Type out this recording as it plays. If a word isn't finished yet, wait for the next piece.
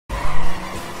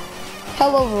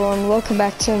Hello everyone, welcome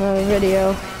back to another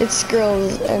video. It's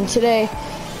Skrills, and today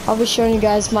I'll be showing you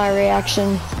guys my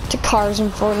reaction to cars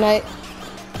in Fortnite.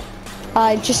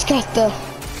 I just started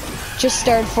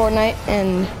Fortnite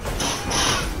and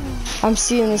I'm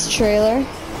seeing this trailer.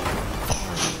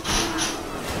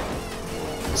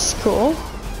 It's cool.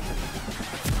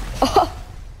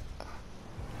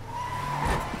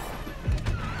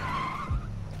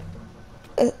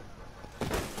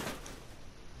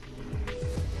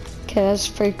 Okay, that's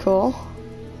pretty cool.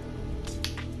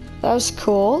 That was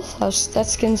cool. That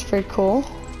skin's pretty cool.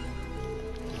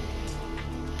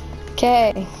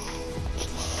 Okay.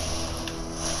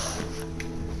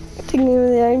 The name of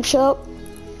the item shop.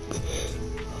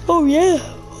 Oh yeah.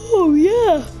 Oh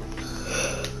yeah.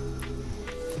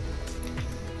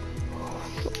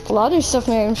 A lot of stuff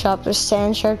in the item shop. There's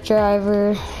Sand Shark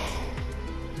Driver.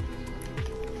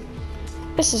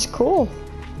 This is cool.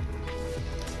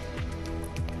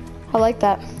 I like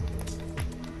that.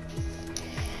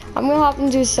 I'm gonna hop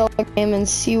into a solo game and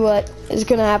see what is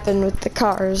gonna happen with the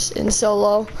cars in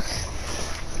solo.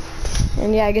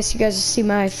 And yeah, I guess you guys will see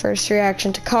my first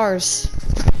reaction to cars.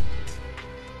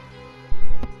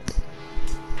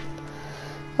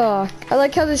 Oh, I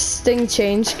like how this thing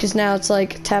changed, because now it's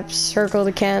like tap circle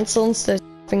to cancel instead of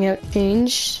tapping out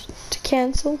change to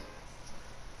cancel.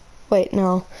 Wait,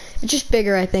 no. It's just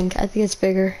bigger, I think. I think it's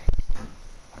bigger.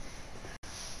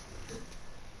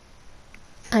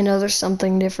 I know there's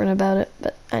something different about it,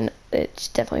 but I know it's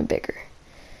definitely bigger.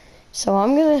 So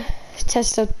I'm gonna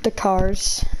test out the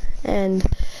cars and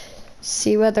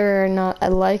see whether or not I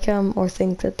like them or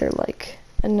think that they're like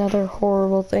another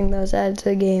horrible thing that was added to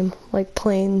the game, like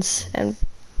planes and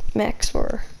mechs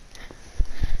were.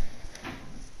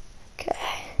 Okay.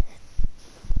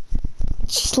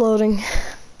 It's just loading.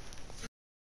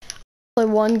 I'll play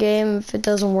one game. If it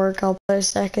doesn't work, I'll play a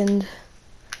second.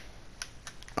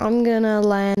 I'm gonna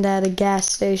land at a gas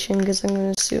station because I'm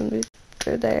gonna assume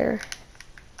they're there.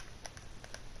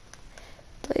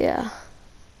 But yeah.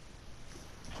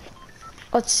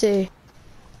 Let's see.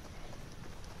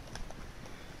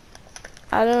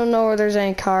 I don't know where there's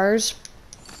any cars,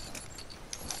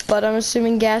 but I'm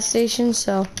assuming gas station,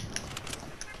 so.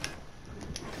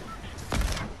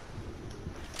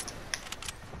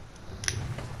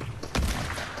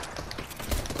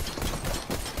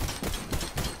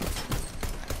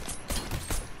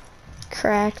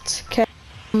 Cracked. Okay.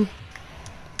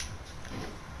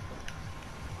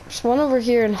 There's one over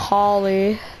here in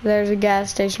Holly. There's a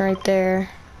gas station right there.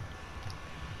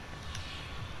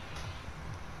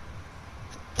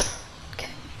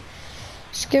 Okay.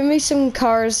 Just give me some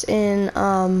cars in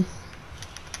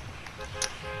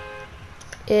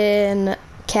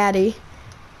Caddy.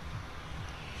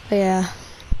 But yeah.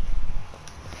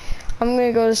 I'm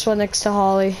gonna go this one next to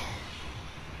Holly.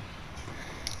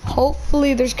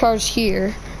 Hopefully there's cars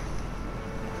here,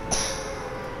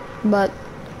 but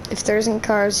if there isn't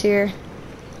cars here,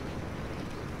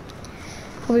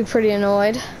 I'll be pretty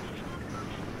annoyed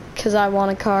because I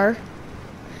want a car.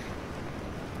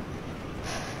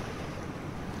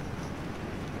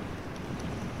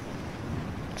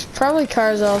 There's probably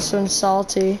cars also in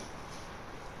Salty.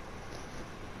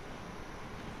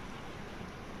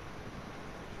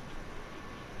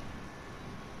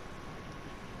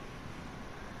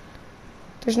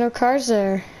 There's no cars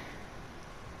there.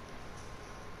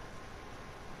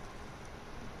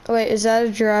 Wait, is that a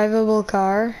drivable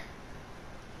car?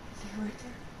 Right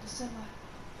there. The semi.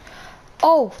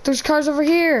 Oh, there's cars over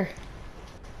here.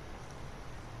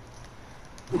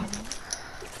 Are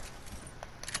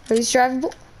these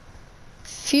drivable?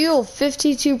 Fuel,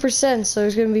 52%, so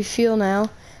there's gonna be fuel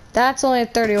now. That's only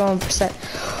at 31%.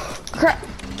 Crap,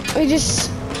 we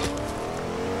just...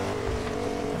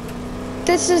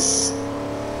 This is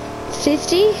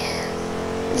 50?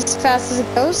 As fast as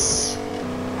it goes.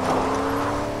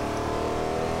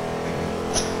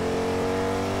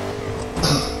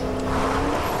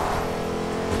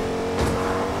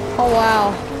 Oh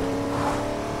wow.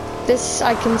 This,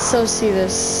 I can so see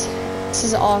this. This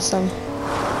is awesome.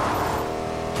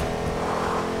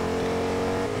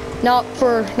 Not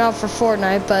for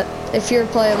Fortnite, but if you're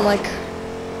playing like,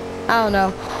 I don't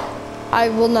know. I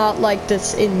will not like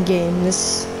this in game.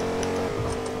 This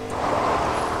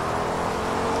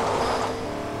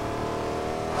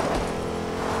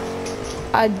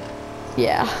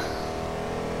yeah.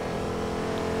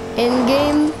 In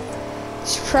game,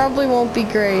 this probably won't be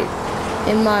great,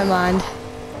 in my mind.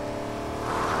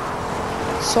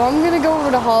 So I'm gonna go over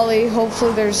to Holly.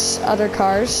 Hopefully there's other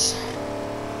cars.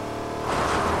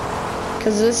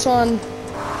 Cause this one,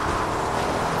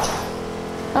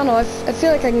 I don't know, I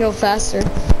feel like I can go faster.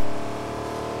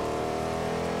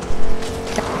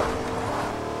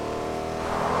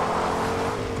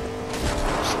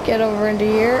 get over into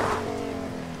here.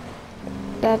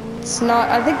 That's not,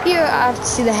 I think you have to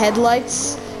see the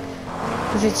headlights,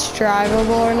 if it's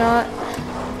drivable or not.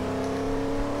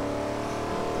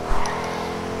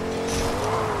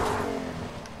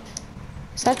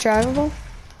 Is that drivable?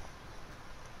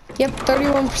 Yep,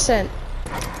 31%.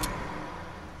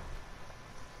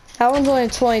 That one's only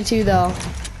 22 though.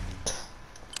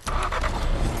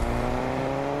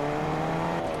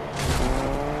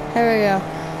 There we go.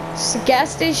 It's a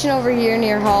gas station over here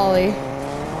near Holly.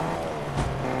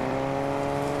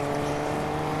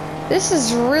 This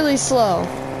is really slow.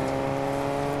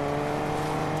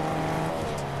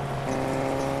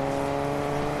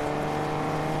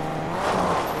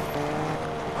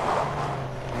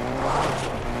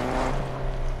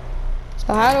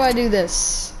 So how do I do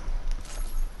this?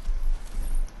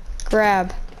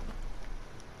 Grab.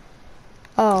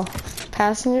 Oh,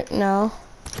 passenger? No.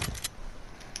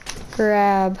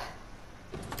 Grab.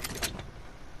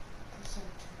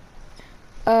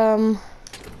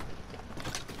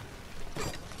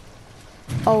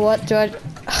 Oh, what do I?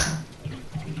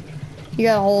 You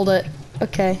gotta hold it.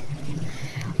 Okay.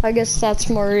 I guess that's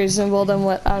more reasonable than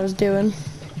what I was doing.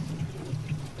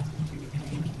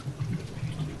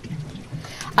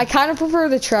 I kind of prefer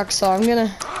the truck, so I'm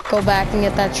gonna go back and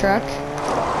get that truck.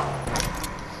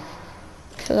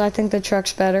 Because I think the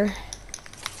truck's better.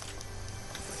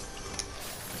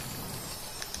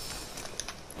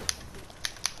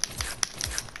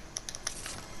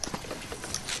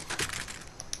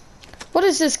 What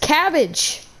is this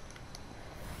cabbage?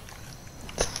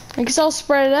 I guess I'll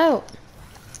spread it out.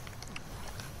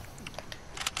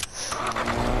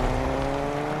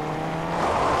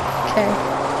 Okay.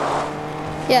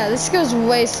 Yeah, this goes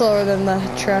way slower than the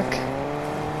truck.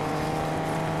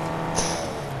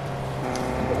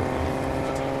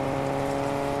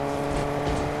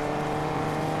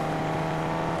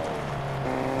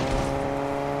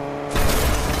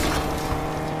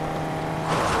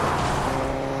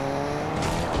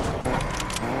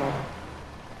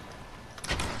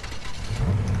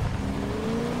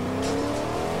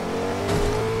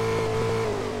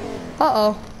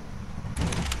 Uh-oh.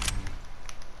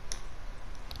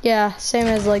 Yeah, same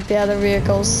as like the other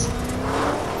vehicles.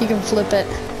 You can flip it.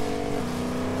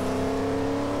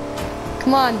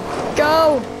 Come on,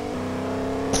 go!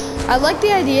 I like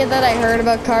the idea that I heard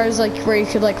about cars like where you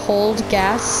could like hold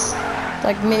gas,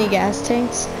 like mini gas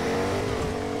tanks.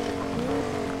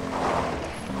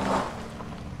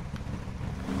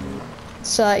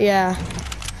 So yeah,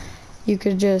 you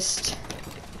could just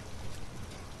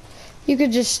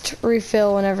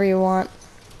refill whenever you want.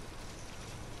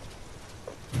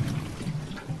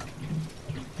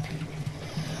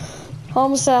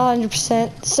 Almost at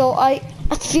 100%. So I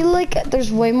feel like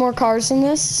there's way more cars in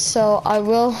this, so I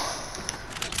will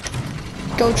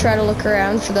go try to look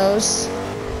around for those.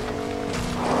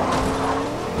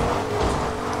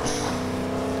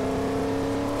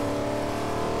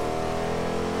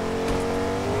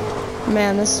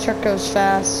 Man, this truck goes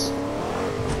fast.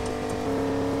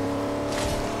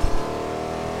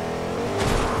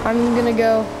 I'm gonna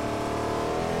go.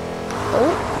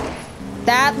 Oh,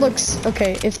 that looks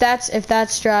okay. If that's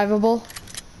drivable.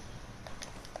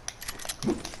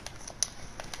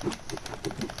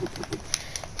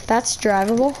 That's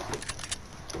drivable.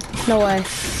 No way.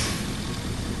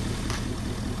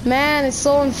 Man, it's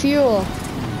low on fuel.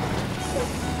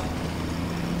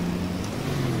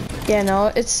 Yeah,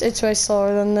 no, it's way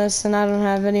slower than this, and I don't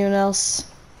have anyone else.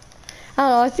 I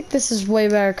don't know. I think this is way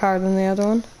better car than the other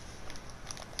one.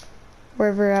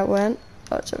 Wherever I went.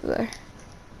 Oh, it's over there.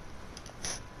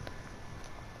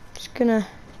 Just gonna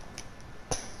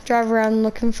drive around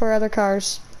looking for other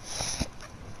cars.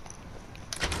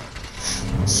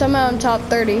 Somehow I'm top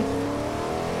 30.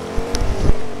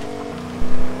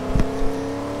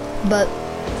 But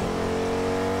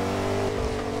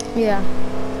yeah.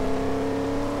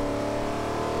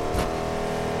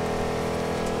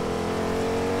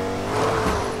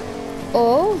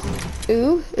 Oh,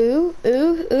 ooh, ooh,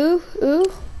 ooh, ooh, ooh.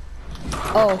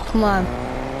 Oh, come on.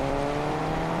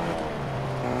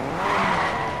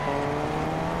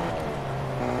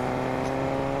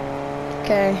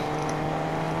 Okay.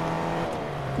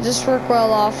 Does this work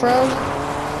well off-road?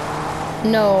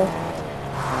 No,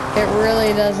 it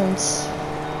really doesn't.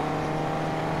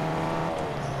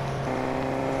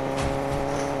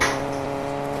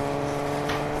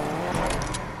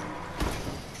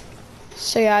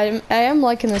 So yeah, I am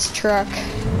liking this truck.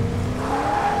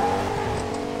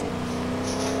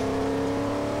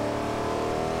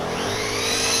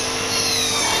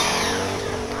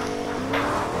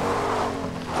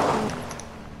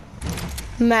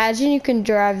 Imagine you can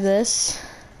drive this.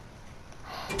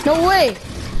 No way!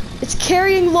 It's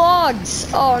carrying logs!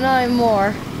 Oh, not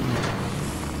anymore.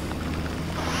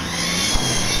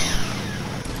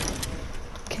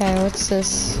 Okay, what's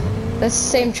this? That's the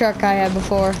same truck I had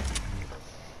before.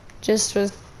 Just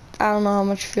with, I don't know how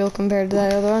much fuel compared to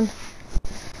that other one.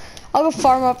 I'll go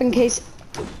farm up in case.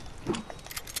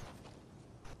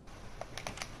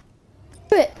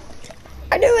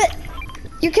 I knew it!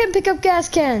 You can pick up gas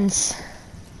cans.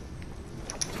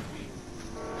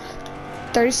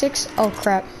 36? Oh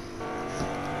crap.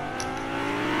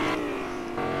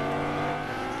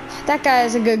 That guy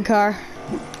has a good car.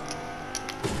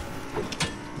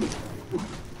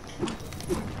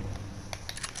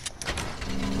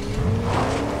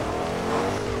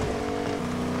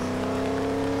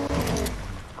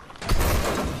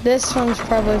 This one's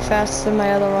probably faster than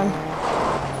my other one.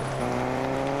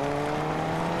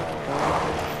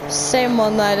 Same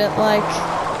one that I didn't like.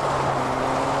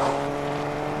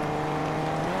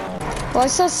 Well, I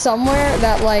saw somewhere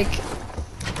that like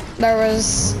there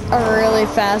was a really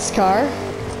fast car.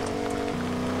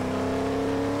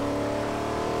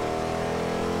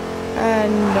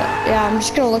 And yeah, I'm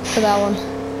just gonna look for that one.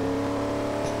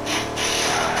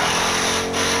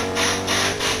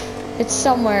 It's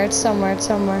somewhere, it's somewhere, it's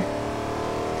somewhere.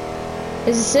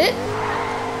 Is this it?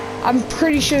 I'm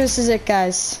pretty sure this is it,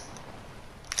 guys.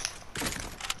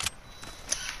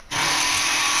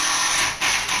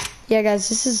 Yeah, guys,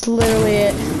 this is literally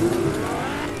it.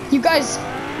 You guys,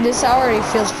 this already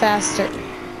feels faster.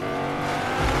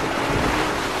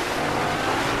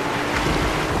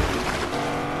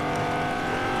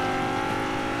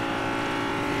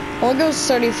 Well, it goes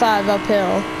 35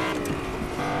 uphill.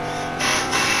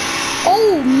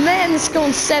 Oh man, it's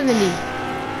going 70.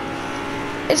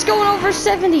 It's going over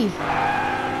 70.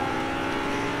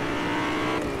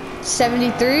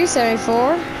 73,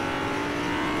 74.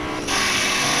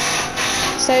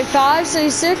 75,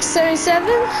 76, 77.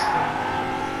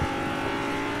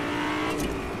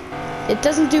 It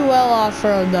doesn't do well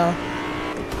off-road though.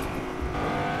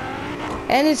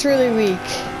 And it's really weak.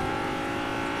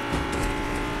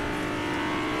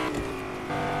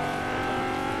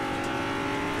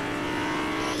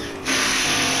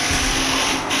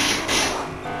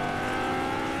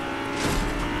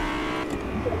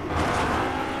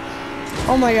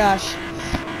 Oh my gosh.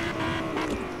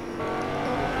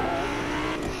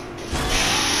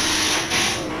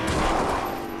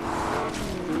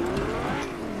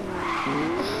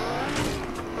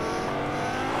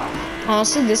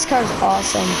 Honestly, this car's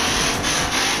awesome.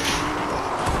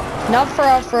 Not for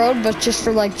off-road, but just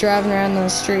for like driving around the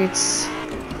streets.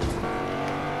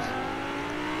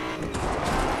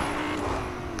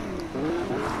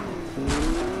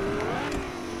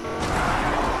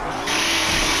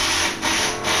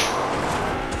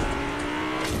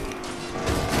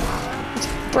 Let's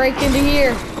break into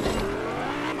here.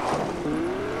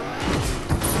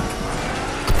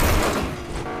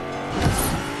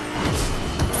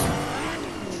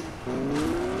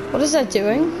 What is that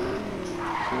doing?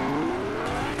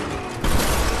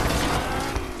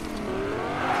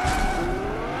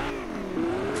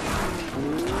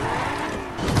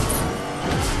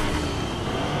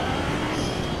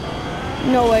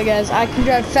 No way, guys. I can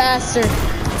drive faster.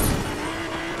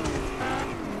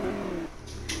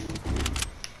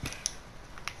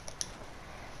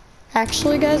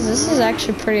 Actually, guys, this is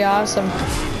actually pretty awesome.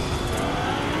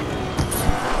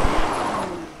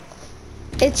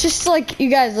 It's just like, you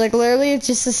guys, like literally it's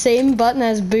just the same button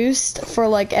as boost for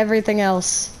like everything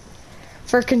else.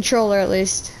 For controller at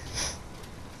least.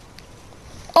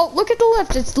 Oh, look at the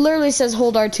left. It literally says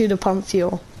hold R2 to pump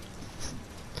fuel.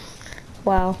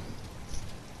 Wow.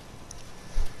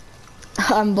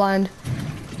 I'm blind.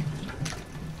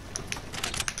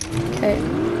 Okay.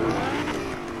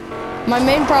 My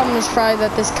main problem is probably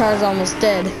that this car is almost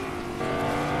dead.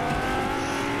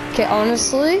 Okay,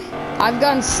 honestly, I've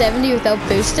gone 70 without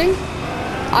boosting.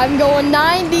 I'm going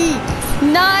 90!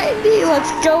 90!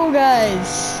 Let's go,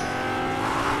 guys!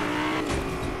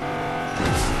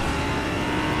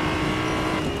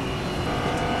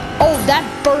 Oh,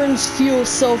 that burns fuel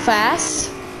so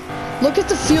fast. Look at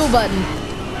the fuel button.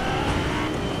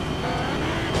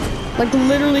 Like,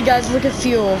 literally, guys, look at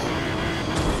fuel.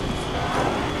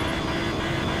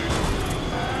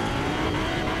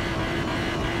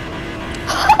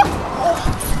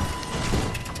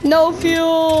 No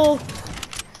fuel!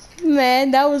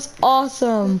 Man, that was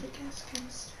awesome.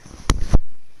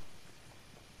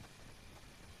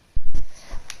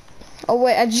 Oh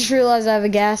wait, I just realized I have a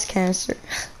gas canister.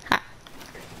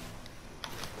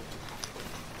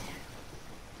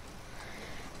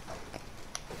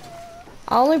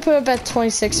 I'll only put it up at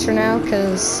 26 for now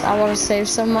because I want to save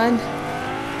some of mine.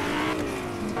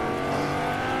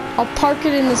 I'll park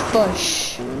it in this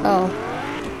bush. Oh.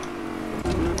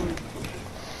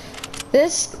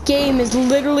 This game is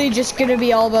literally just gonna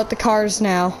be all about the cars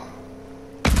now.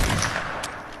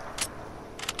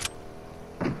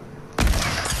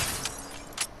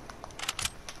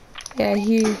 Yeah,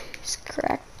 he's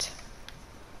correct.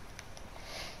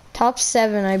 Top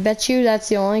 7, I bet you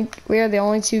we are the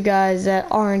only 2 guys that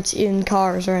aren't in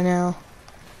cars right now.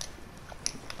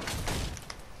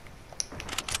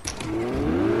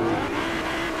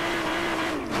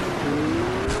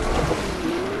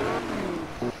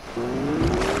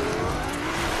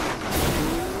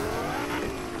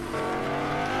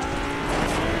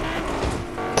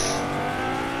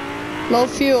 Low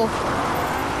fuel.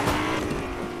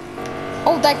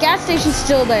 Oh, that gas station's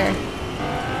still there.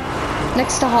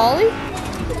 Next to Holly?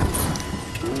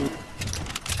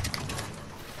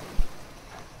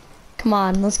 Come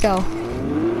on, let's go.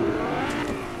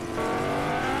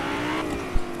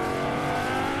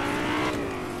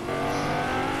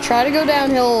 Try to go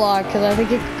downhill a lot because I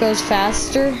think it goes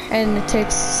faster and it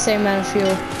takes the same amount of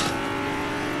fuel.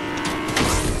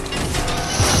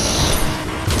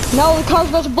 No, the car's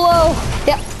about to blow.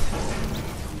 Yep.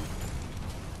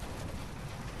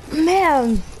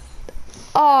 Man.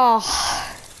 Oh.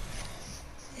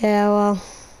 Yeah, well.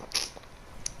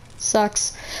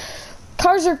 Sucks.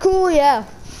 Cars are cool, yeah.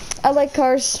 I like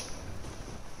cars.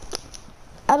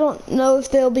 I don't know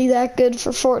if they'll be that good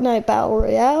for Fortnite Battle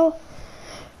Royale.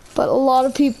 But a lot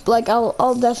of people, like,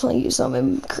 I'll definitely use them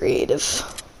in creative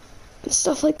and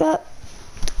stuff like that.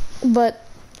 But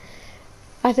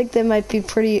I think they might be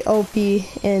pretty OP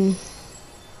in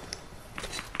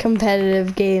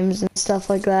competitive games and stuff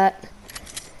like that.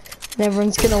 And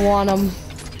everyone's gonna want them.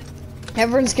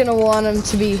 Everyone's gonna want them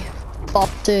to be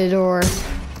faulted or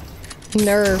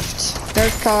nerfed.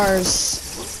 Nerf cars.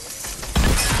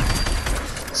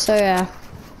 So yeah.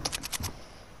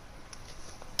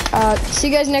 See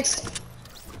you guys next.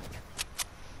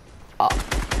 Oh.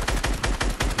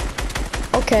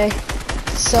 Okay.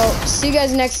 So see you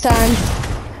guys next time.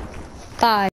 Bye.